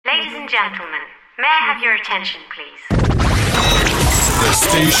gentlemen, may I have your attention, please? The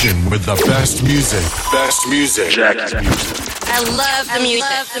station with the best music. Best music. Jackie's music. I love the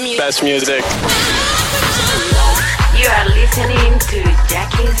music. Best music. You are listening to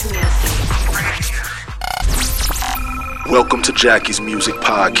Jackie's Music. Welcome to Jackie's Music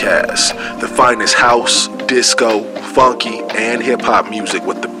Podcast, the finest house, disco, funky, and hip-hop music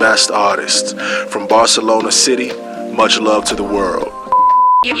with the best artists from Barcelona City. Much love to the world.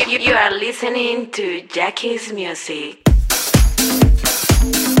 You are listening to Jackie's Music.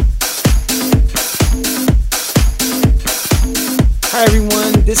 Hi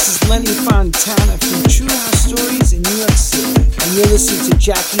everyone, this is Lenny Fontana from True House Stories in New York City, and you're listening to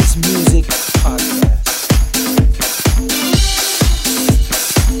Jackie's Music Podcast.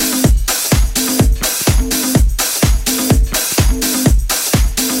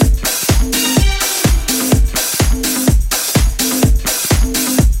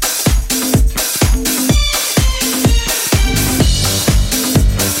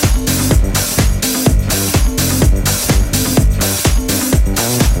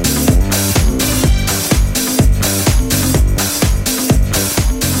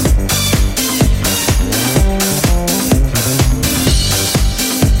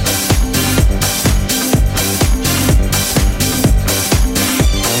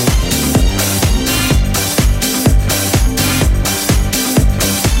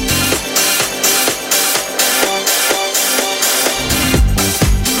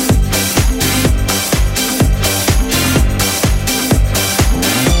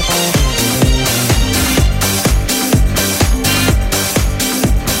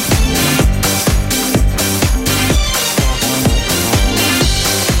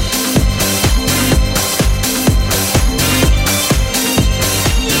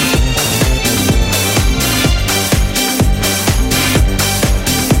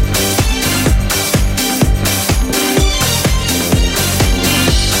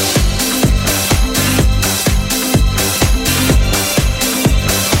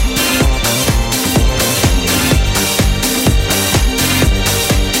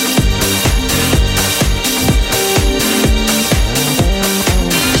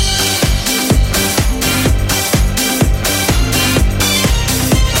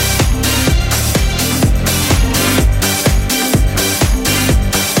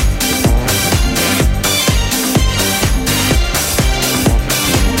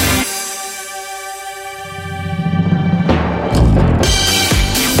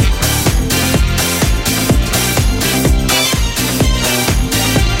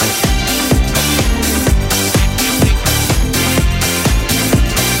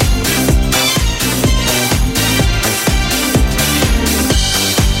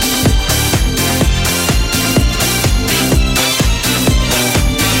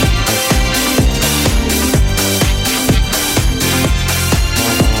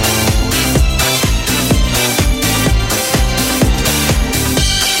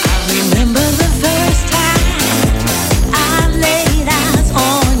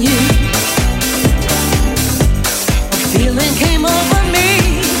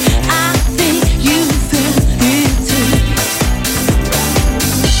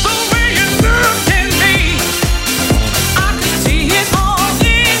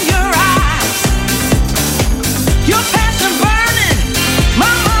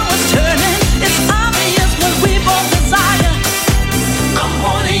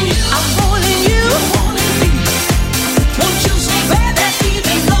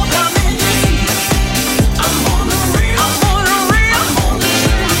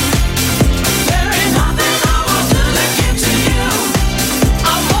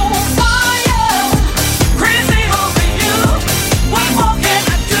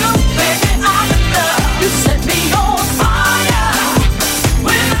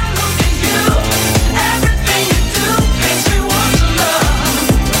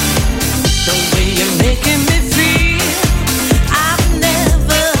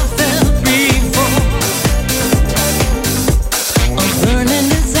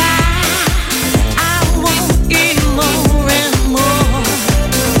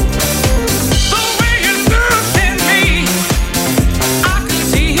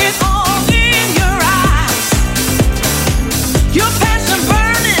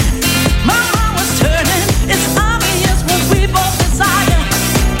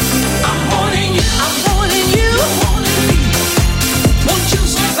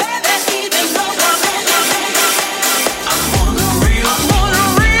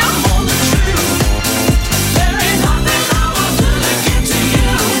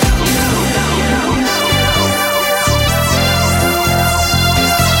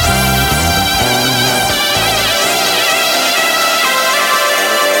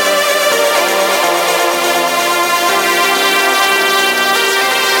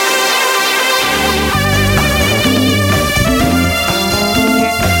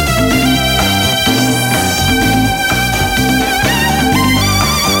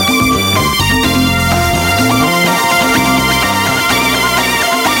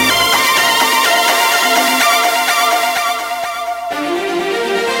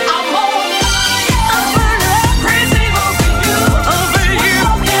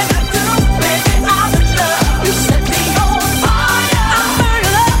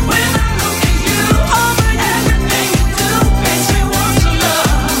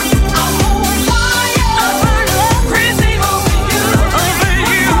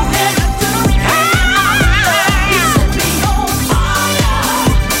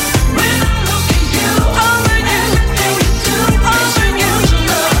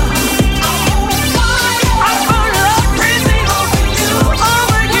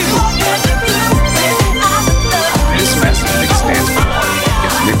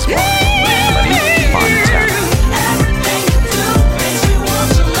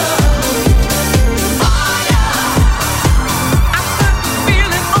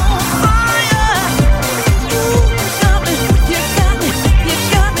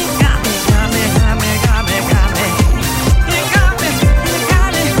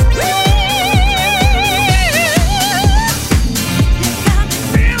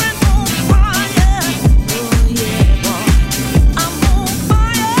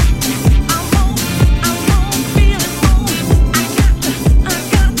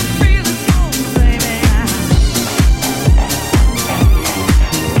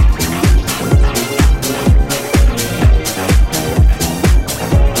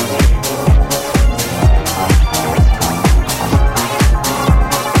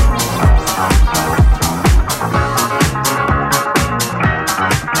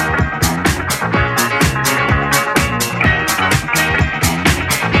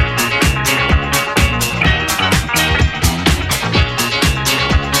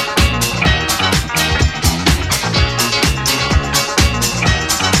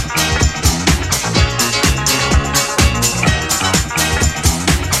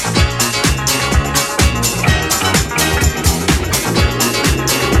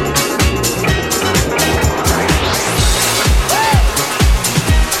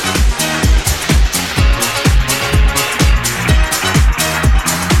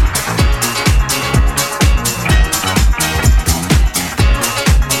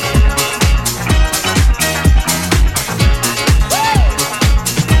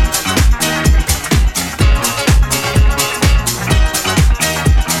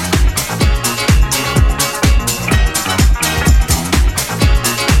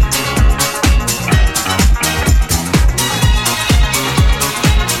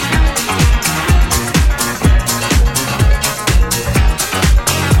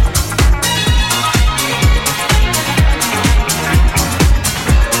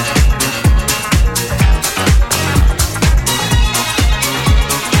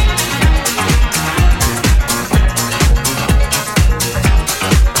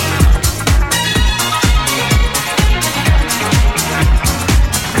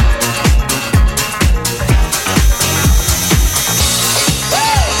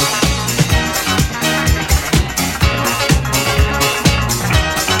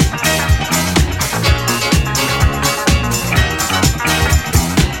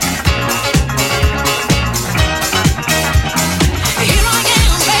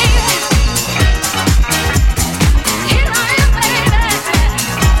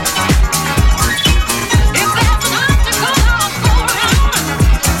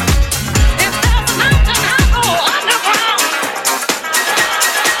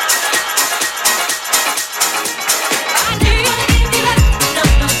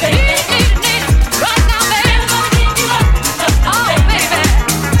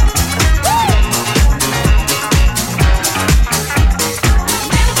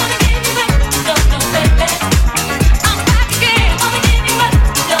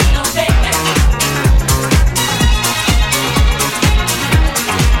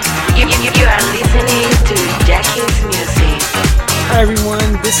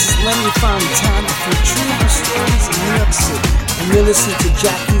 This is Lenny Fontana from True House Stories in New York City, and you're listening to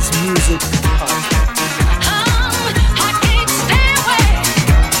Jackie's Music Podcast. I can't stay away.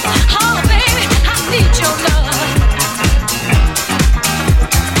 Oh, baby, I need your love.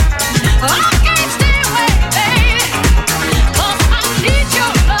 I can't stay away, baby, 'cause I need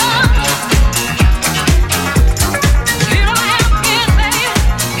your love. Here I am again, baby.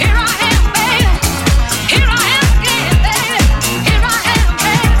 Here I am, baby. Here I am again, baby. Here I am,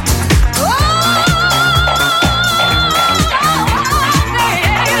 baby. Oh,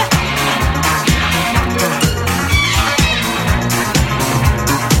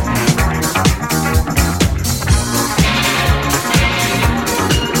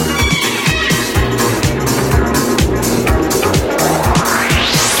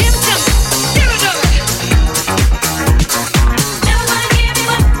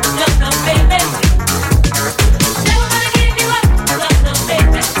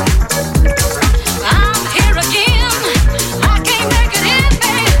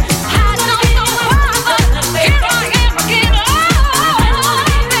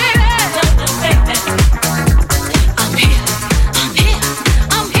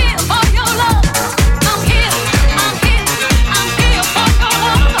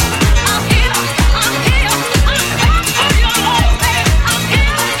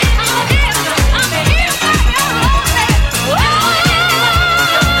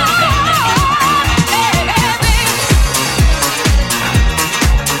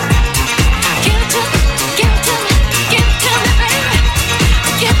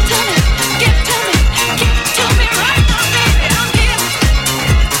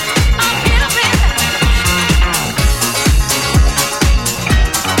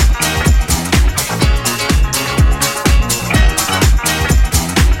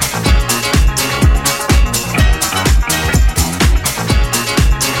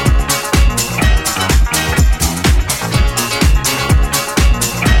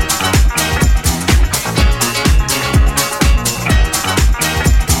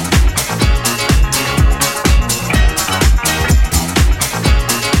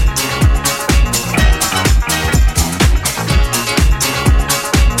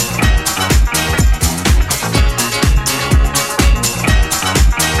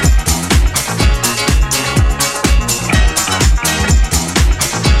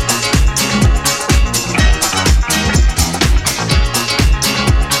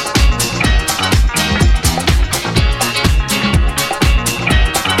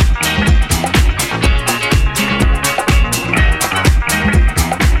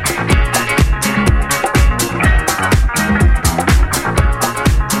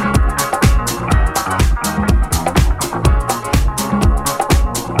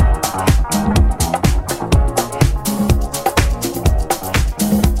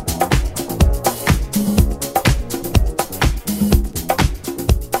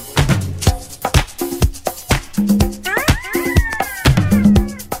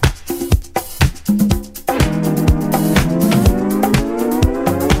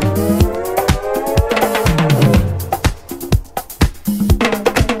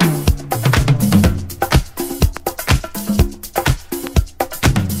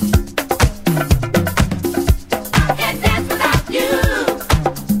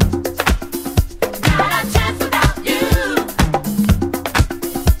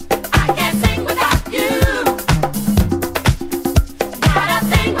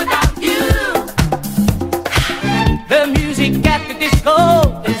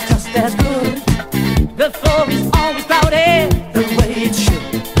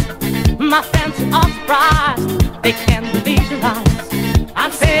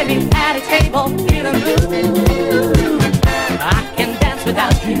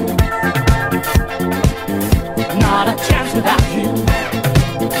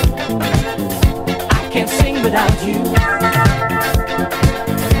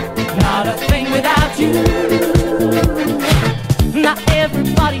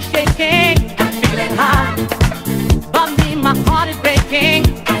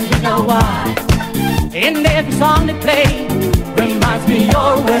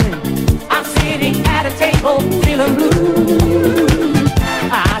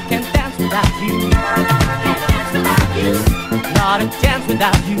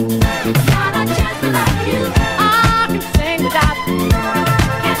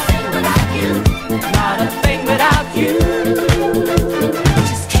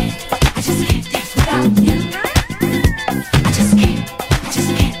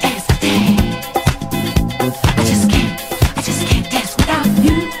 I just can't dance without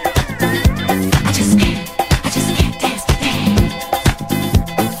you.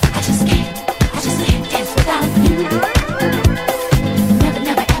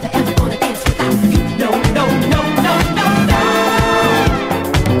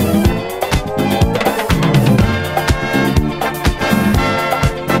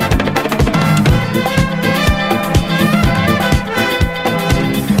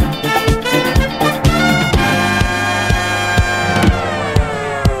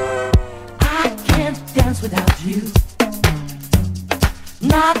 without you.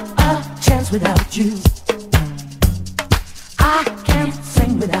 Not a chance without you. I can't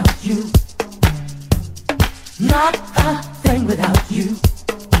sing without you. Not a thing without you.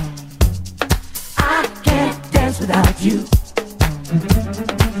 I can't dance without you.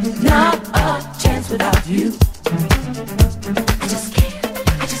 Not a chance without you. I just can't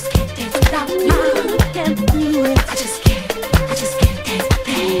dance without you. I can't do it. I just can't dance. I just can't dance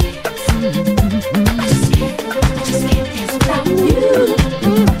without you.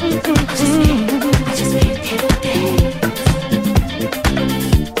 I just can't dance.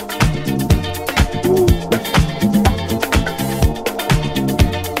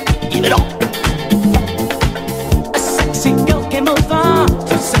 Give it on. A sexy girl came over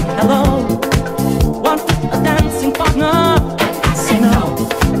to say hello. Want a dancing partner? I say no.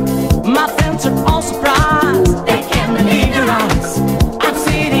 My friends are all surprised. They can't believe their eyes. I'm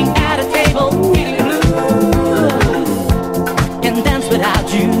sitting at a table feeling blue. Can't dance without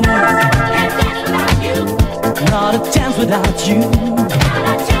you. Can't dance without you. Not a chance without you. Not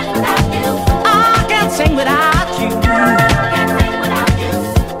a chance without you. I can't sing without you. Can't sing without you.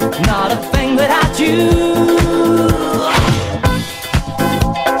 Not a thing without you.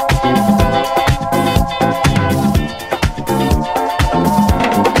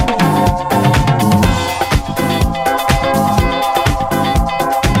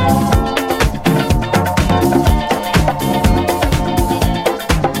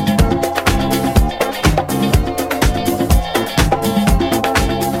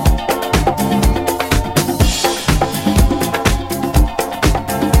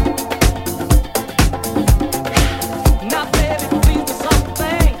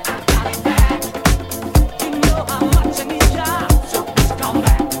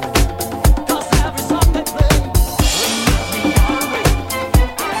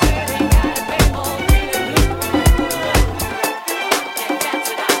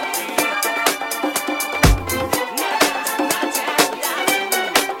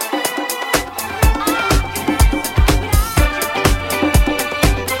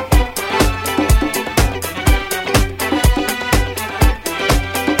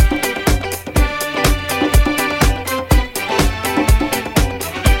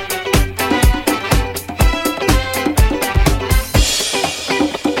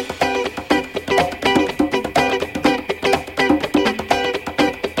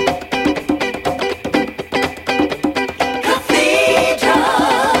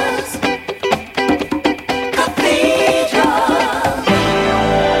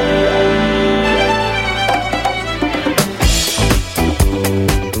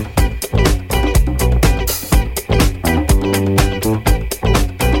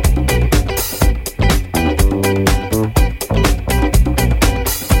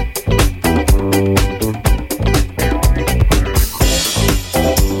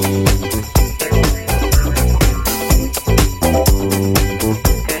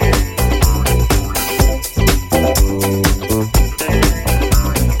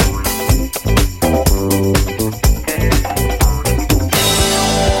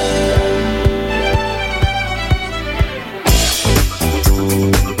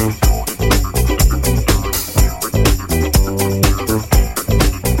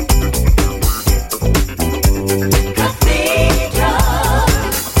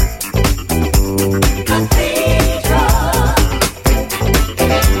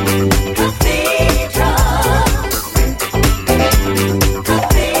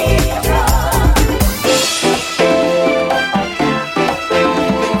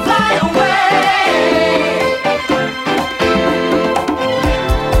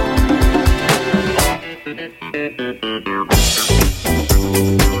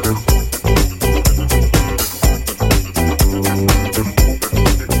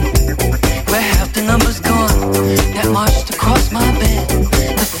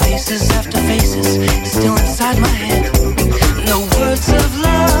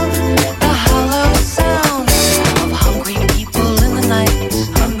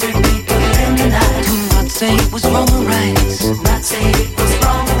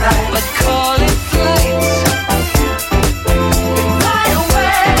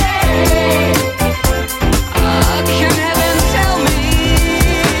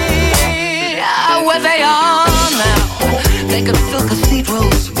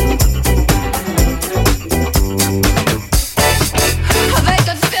 They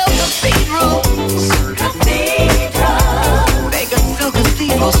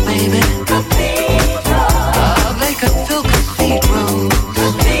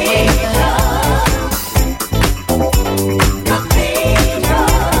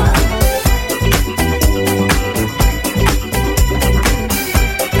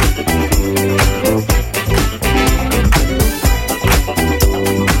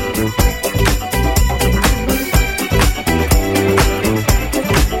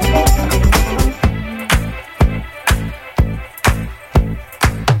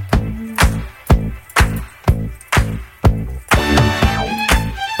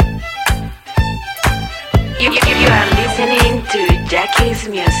Jackie's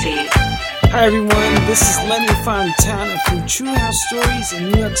Music. Hi everyone, this is Lenny Fontana from True House Stories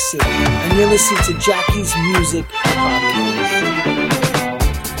in New York City, and you're listening to Jackie's Music Podcast.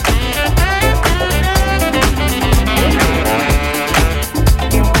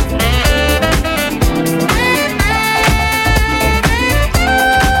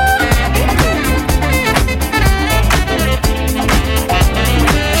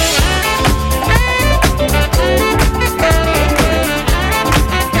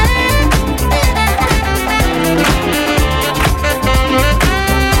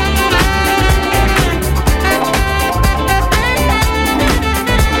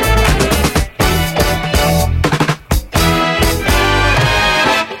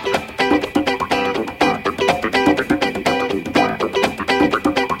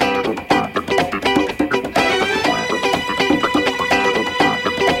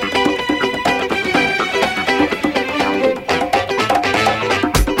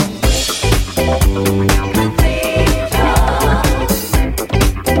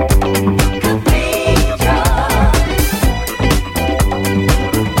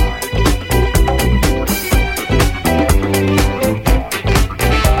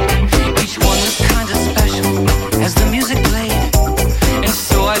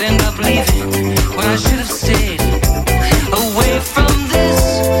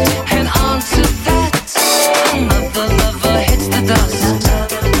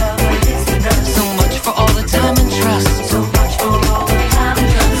 So much for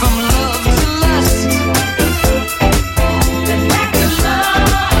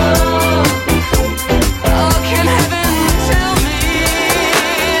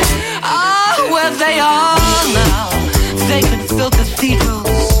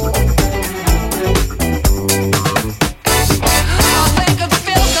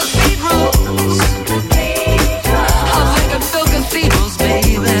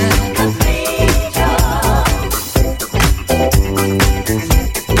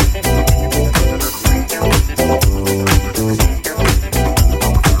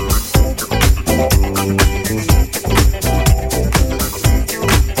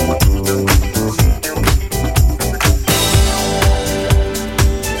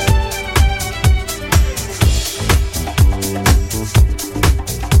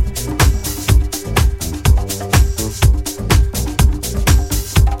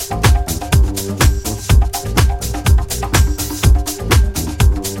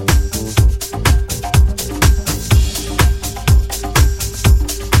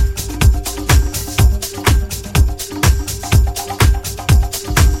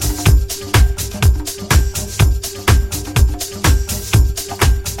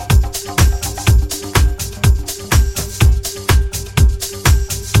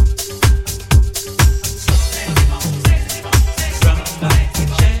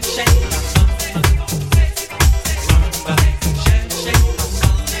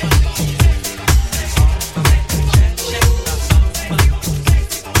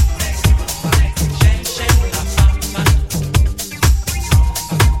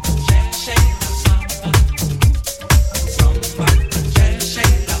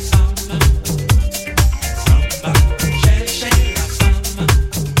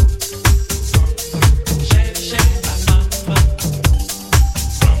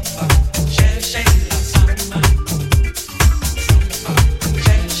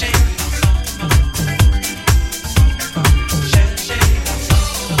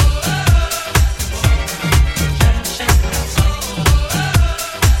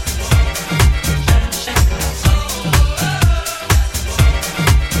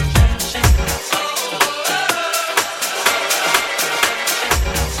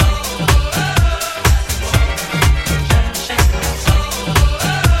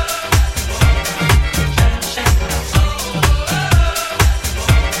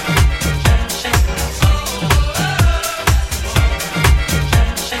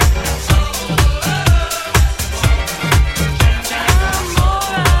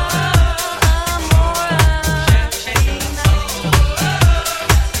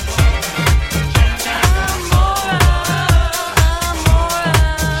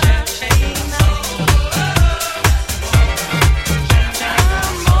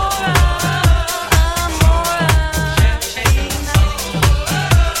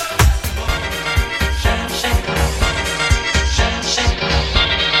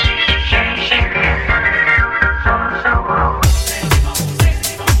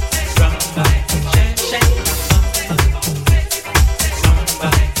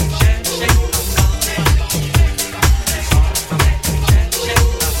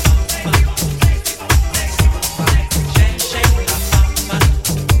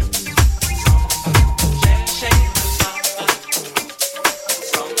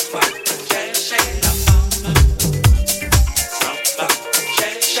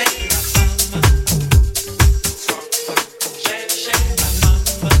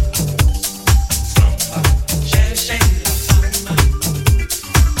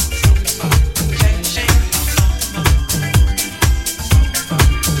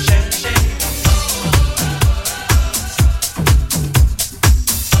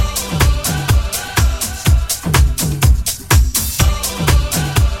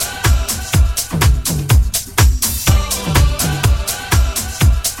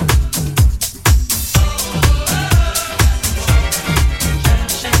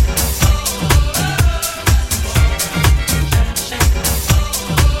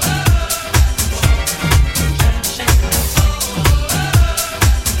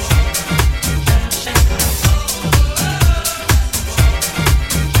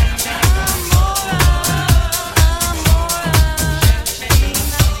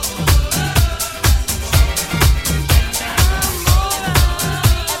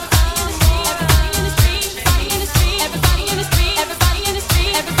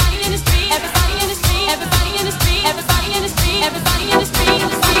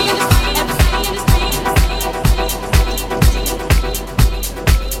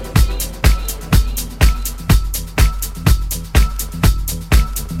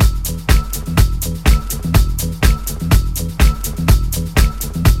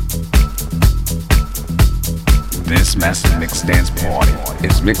This Master Mix Dance Party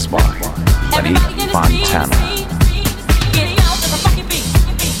is mixed by Lenny Fontana.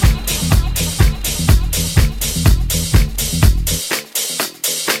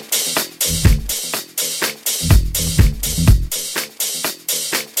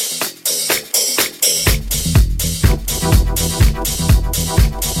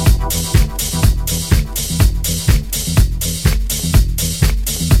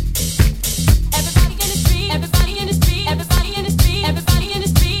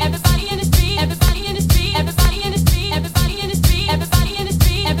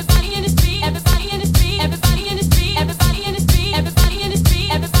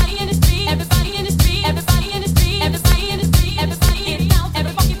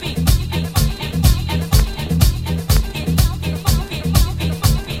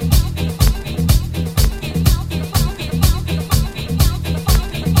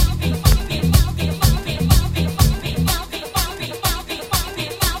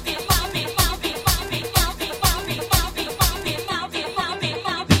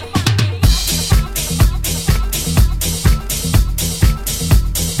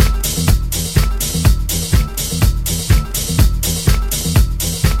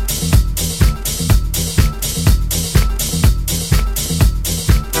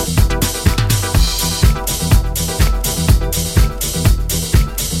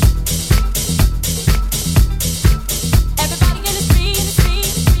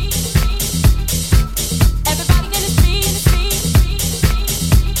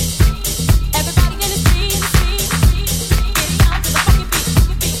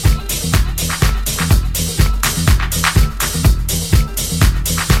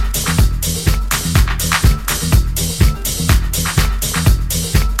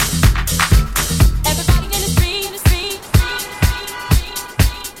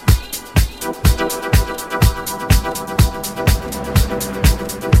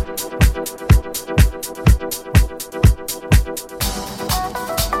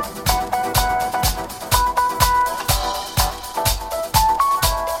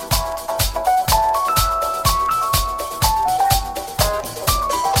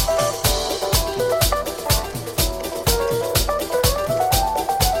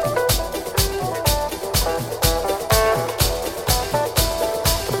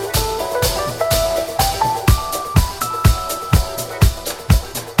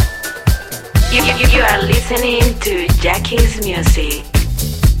 You are listening to Jackie's Music.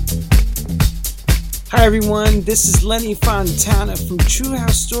 Hi everyone, this is Lenny Fontana from True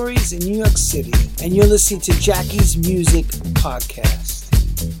House Stories in New York City, and you're listening to Jackie's Music Podcast.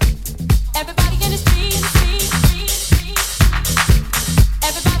 Everybody in the street, in the street, street, street.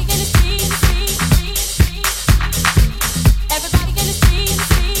 Everybody in the street, in the street, street, street. Everybody in the street, in the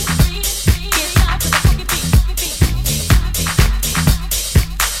street, street, street. Get down to the funky beat, funky beat, funky beat.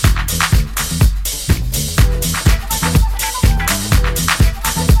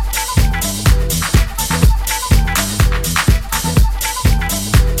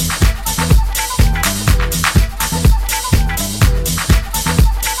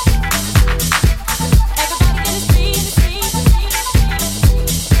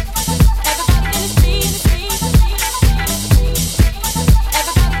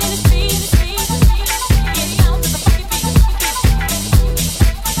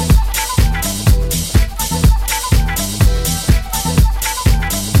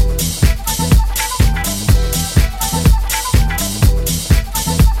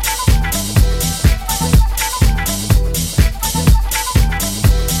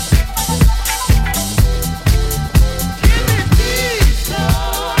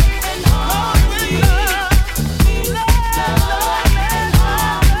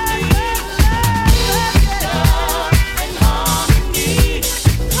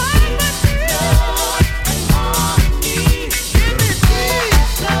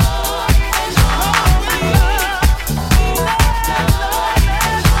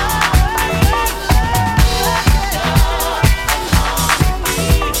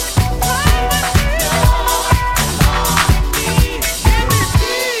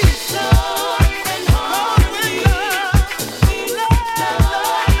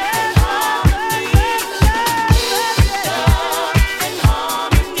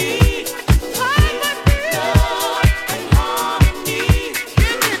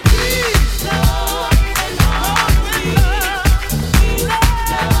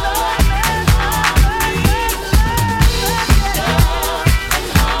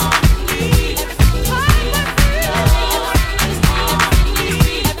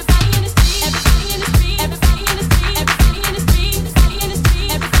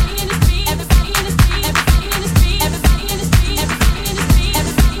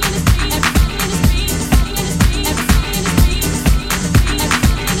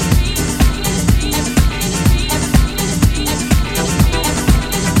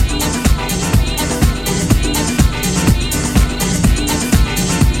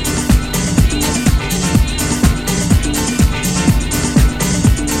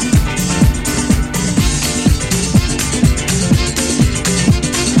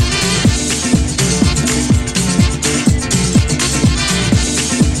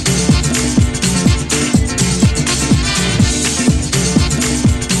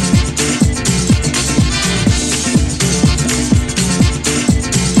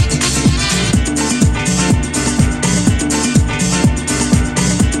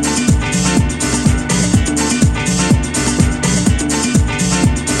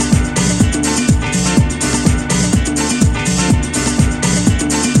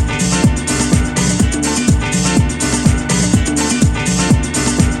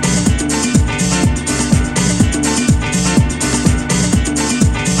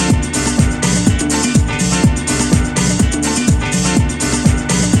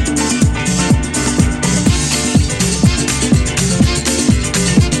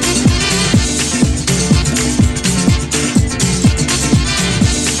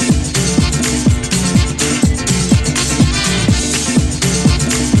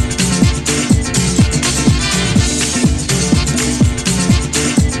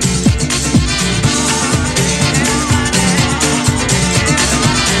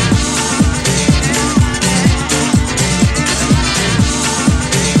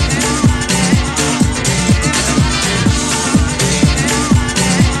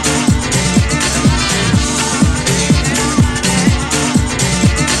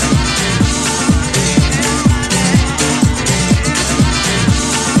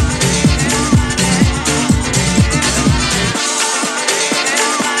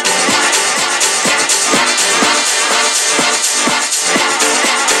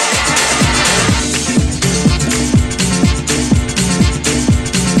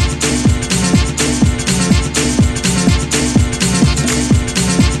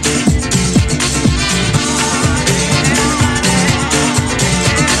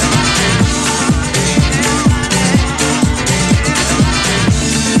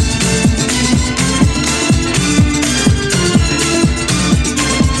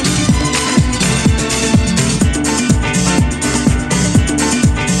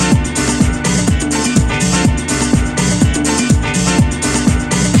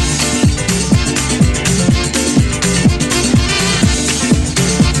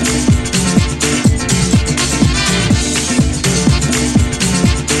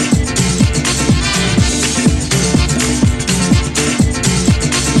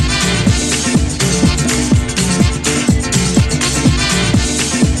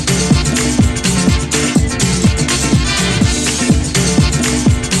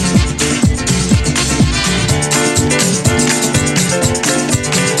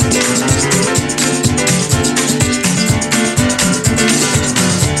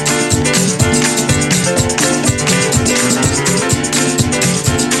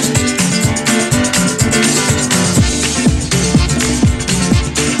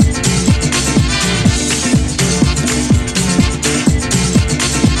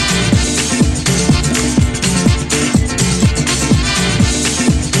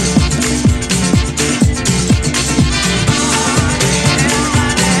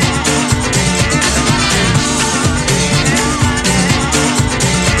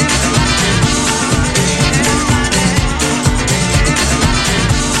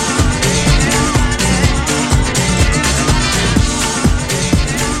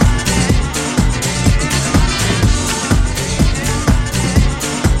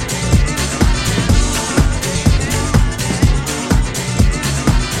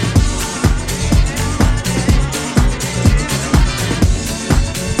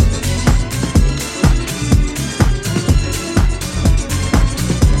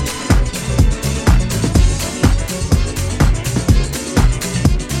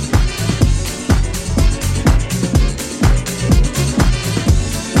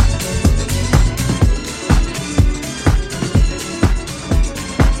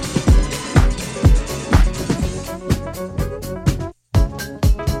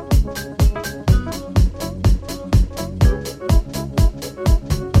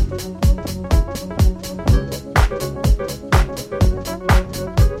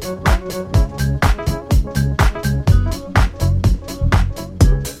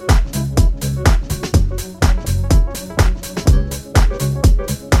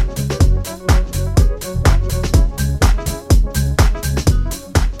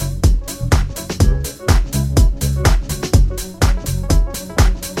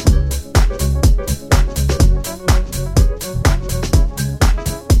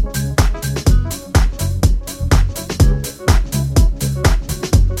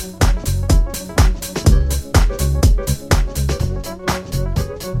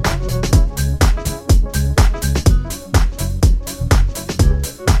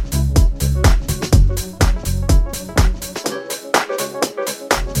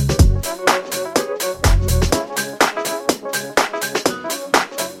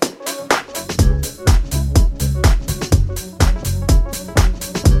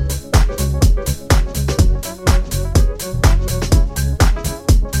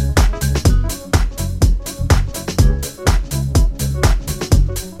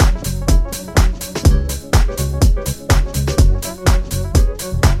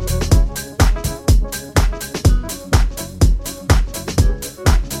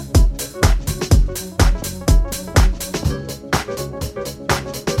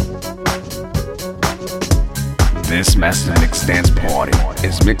 This Master Mix Dance Party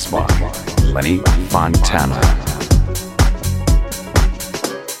is mixed by Lenny Fontana.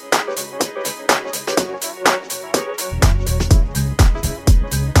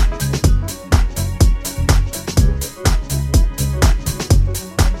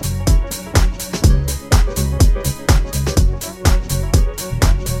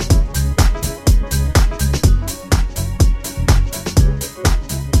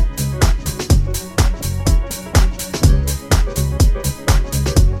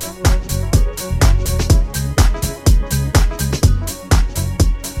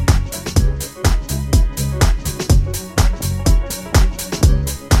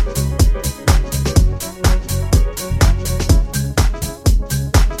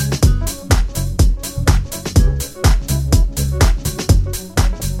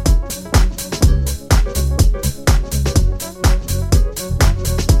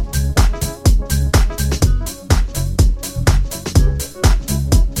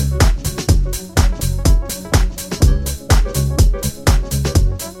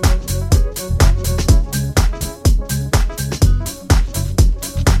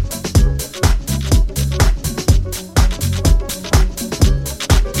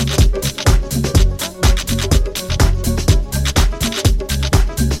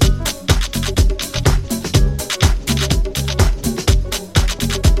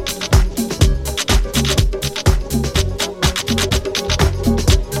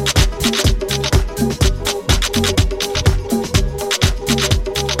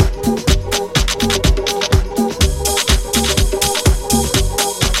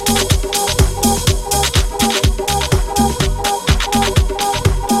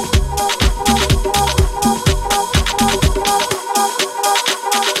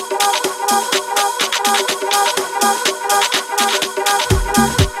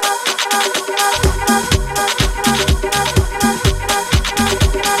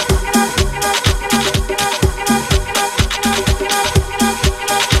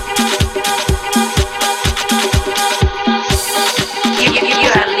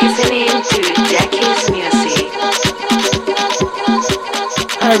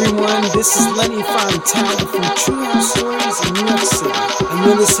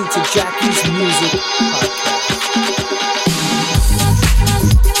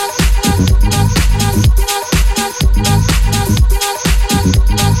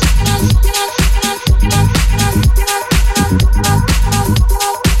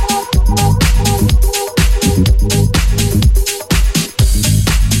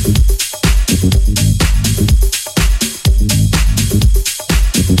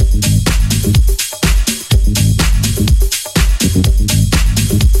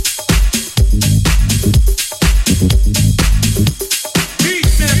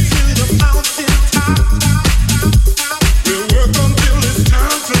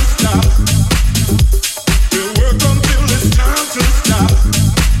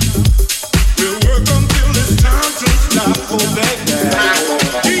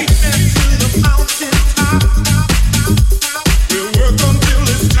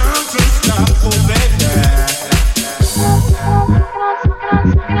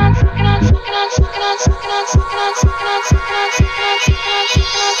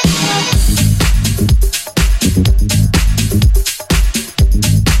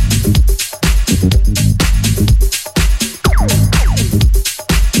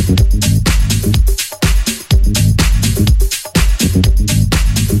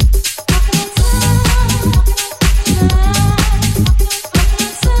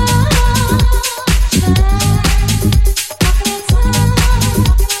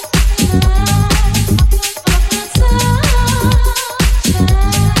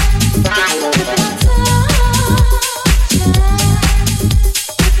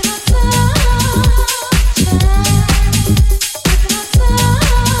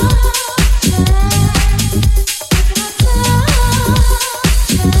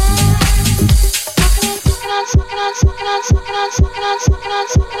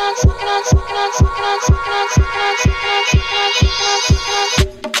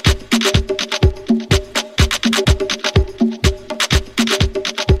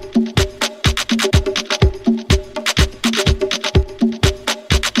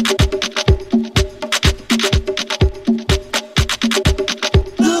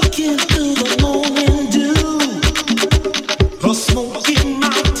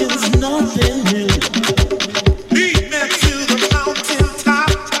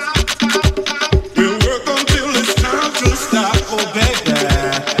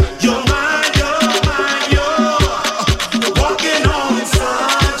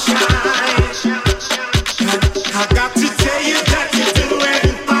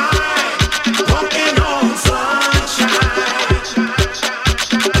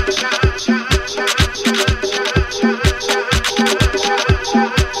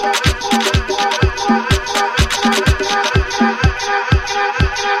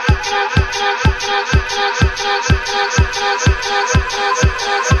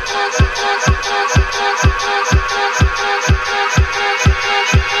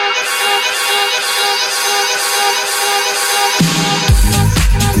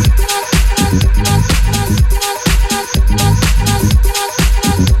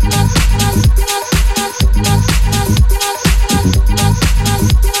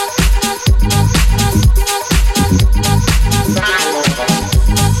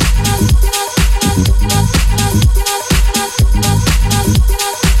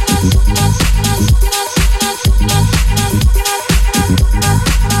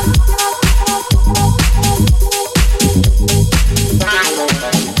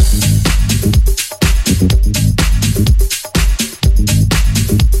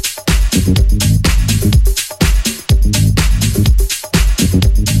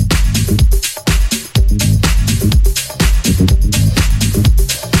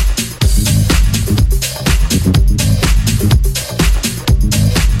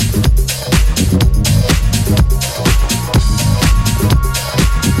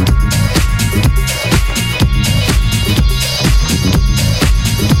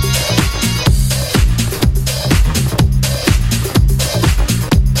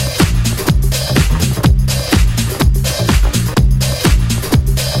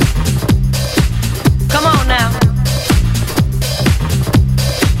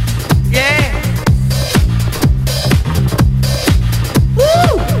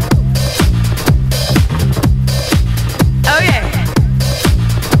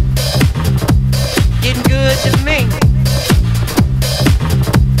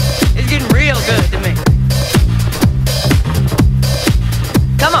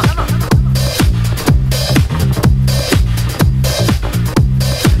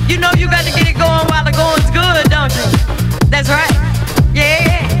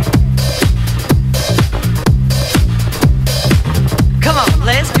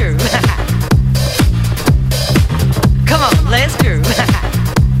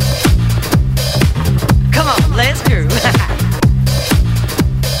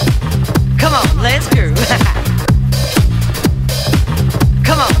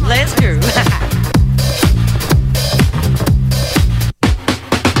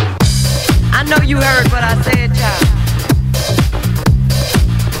 know you heard what I said, child.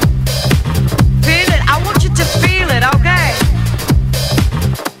 Feel it. I want you to feel it, okay?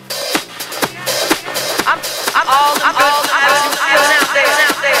 I'm all good.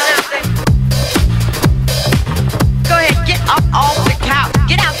 Go ahead, get up off the couch.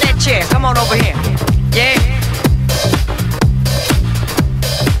 Get out that chair. Come on over here. Yeah.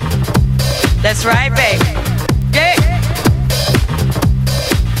 That's right, baby. Yeah.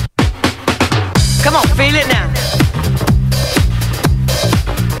 Come on, feel it now.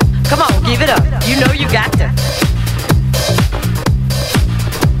 Come on, give it up. You know you got to.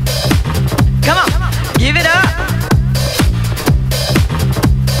 Come on, give it up.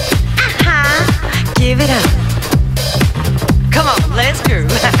 Give it up. Come on, let's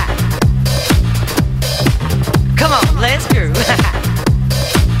groove. Come on, let's groove.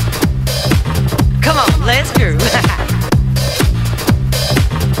 Come on, let's groove.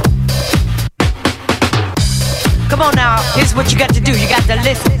 Come on now, here's what you got to do. You got to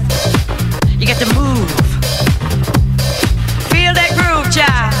listen. You got to move. Feel that groove,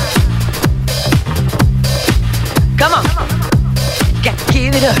 child. Come on. You got to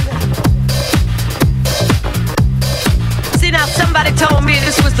give it up. See now, somebody told me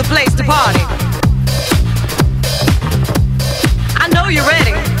this was the place to party. I know you're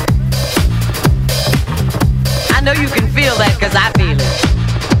ready. I know you can feel that, 'cause I feel it.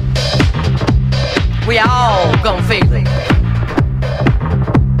 We all gon' feel it.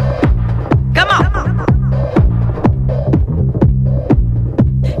 Come on.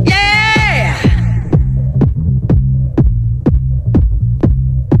 Yeah.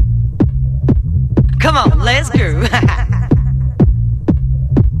 Come on, let's groove.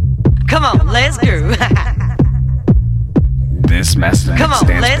 Come on, let's groove. This Master Come on,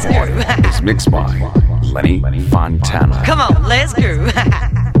 Dance let's Party groove. is mixed by Lenny Fontana. Come on, let's groove.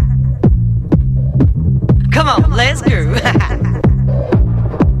 Come on, let's groove.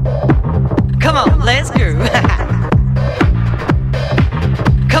 Come on, let's groove.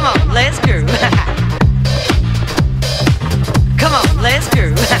 Come on, let's groove. Come on, let's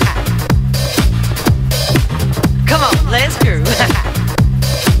groove. Come on, let's groove.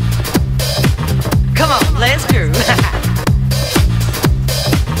 Come on, let's groove.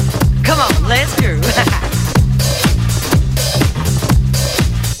 Come on, let's groove.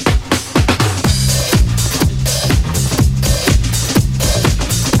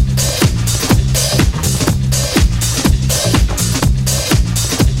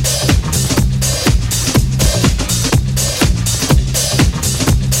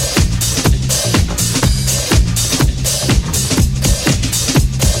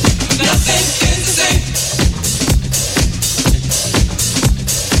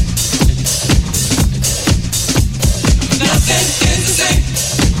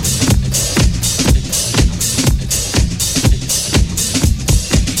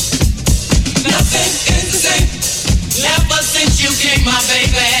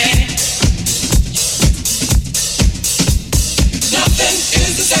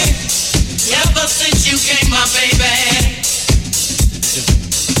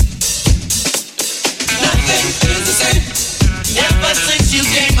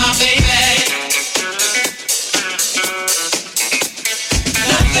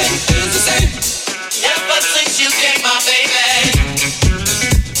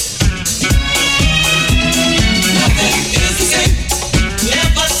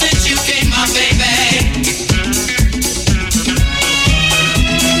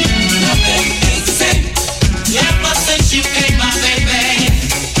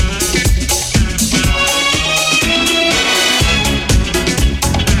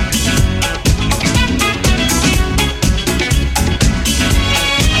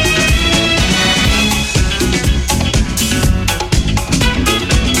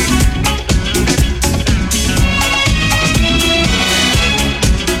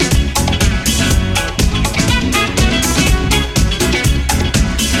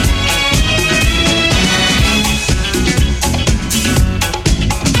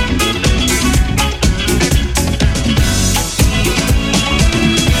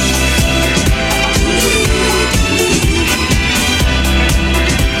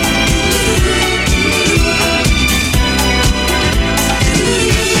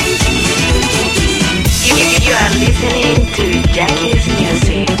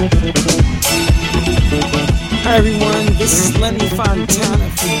 Hi everyone, this is Lenny Fontana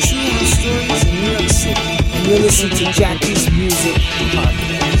from True House Stories in New York City, and you're listening to Jackie's Music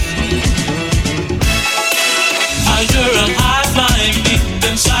Podcast. You're a high-flying deep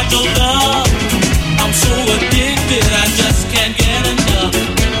inside your love. I'm so addicted, I just can't get enough.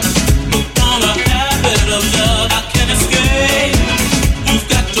 We're gonna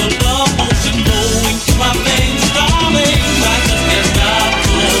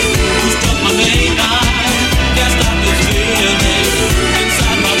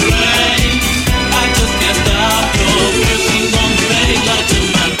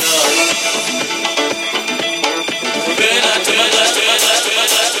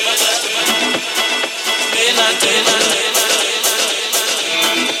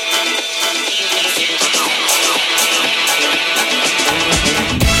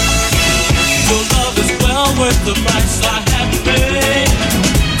the price I had to pay.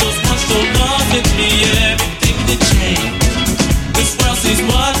 'Cause once your love hit me, everything did change. This world seems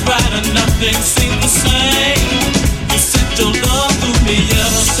much brighter, nothing seems the same. You sent your love to me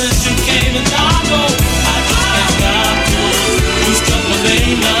ever since you came, and I know I just can't stop you. You struck my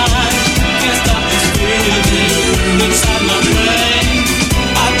main line, can't stop this feeling inside my brain.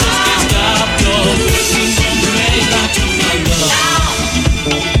 I just can't stop your pushing on the main line to my love.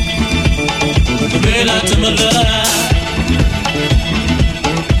 The main line to my love.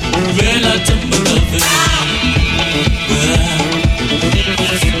 The main line to my love.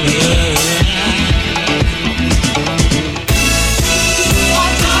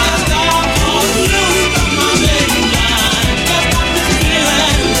 Stop.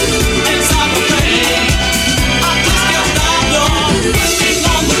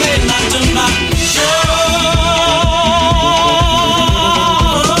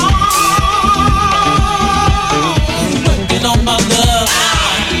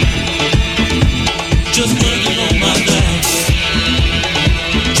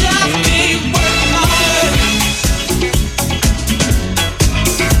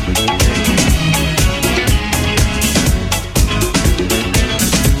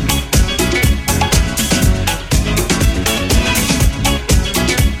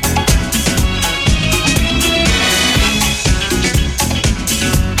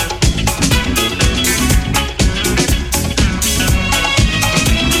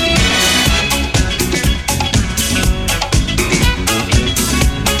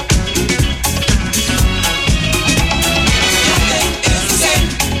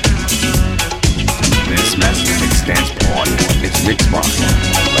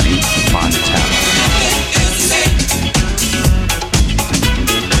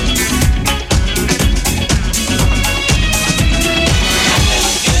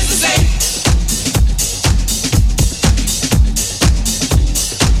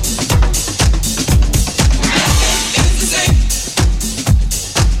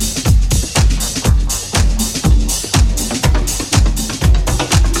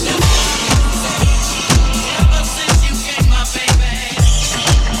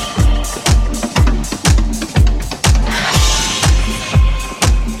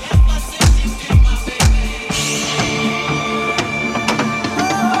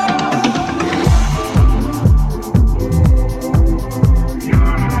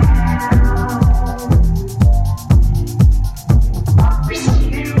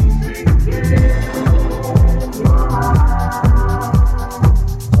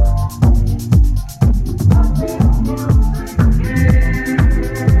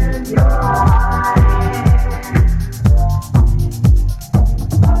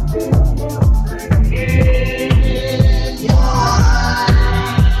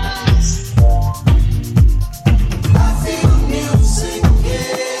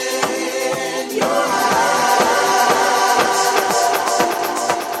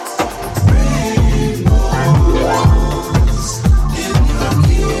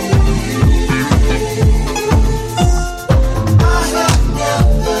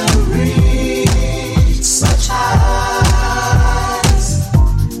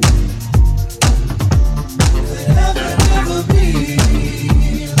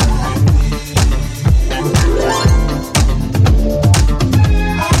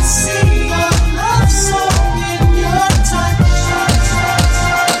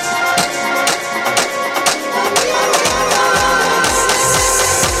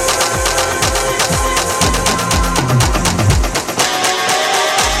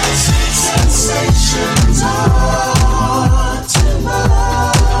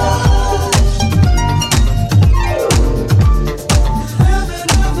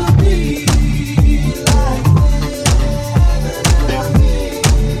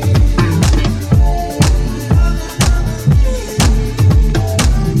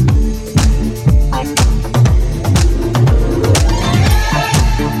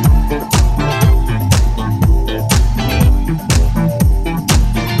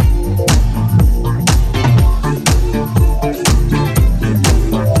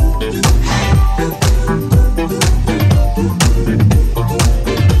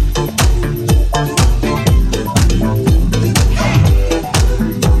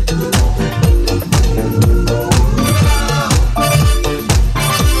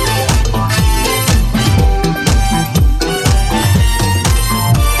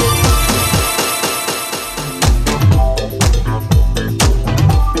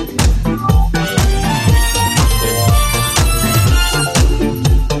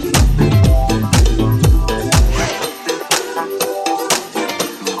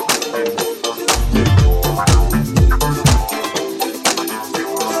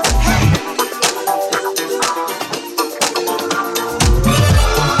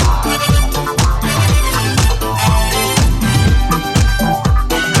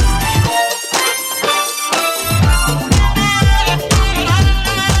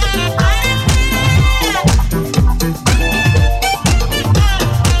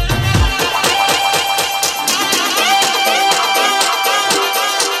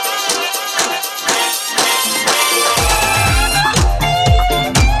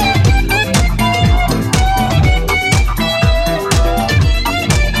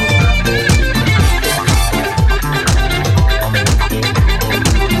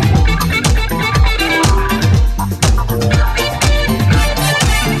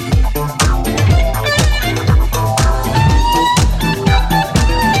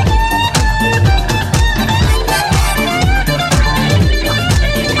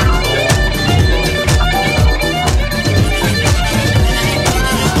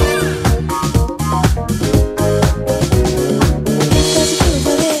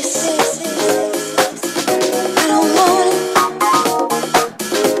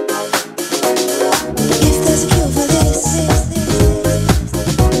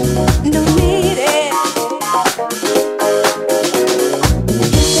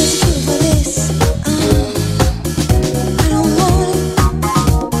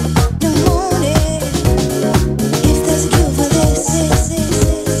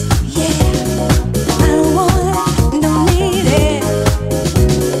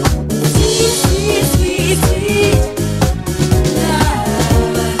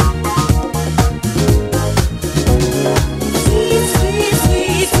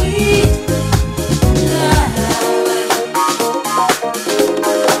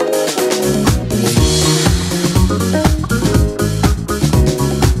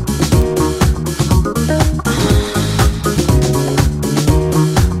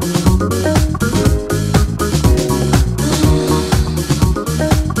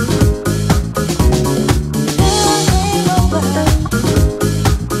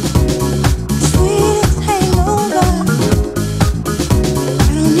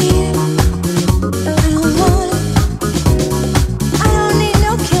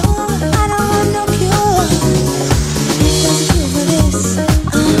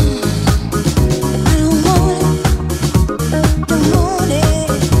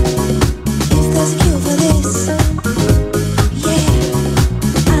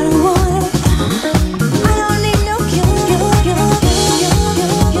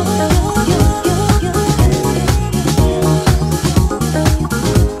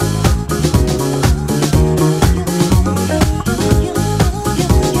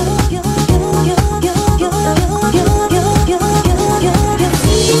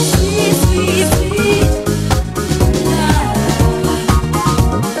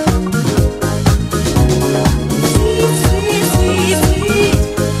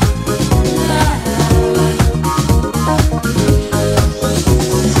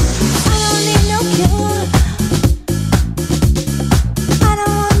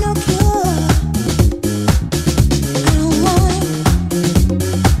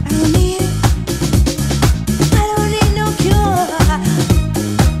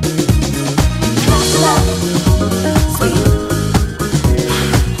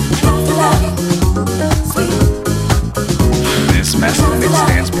 This massive mix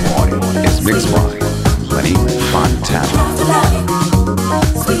dance party is mixed by Lenny Fontana.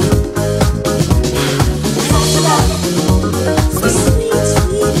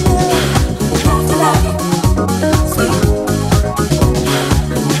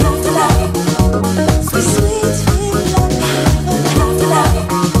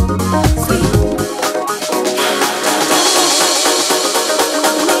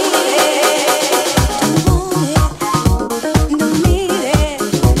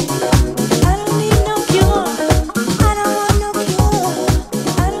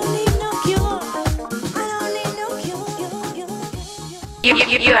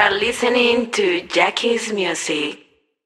 You are listening to Jackie's music.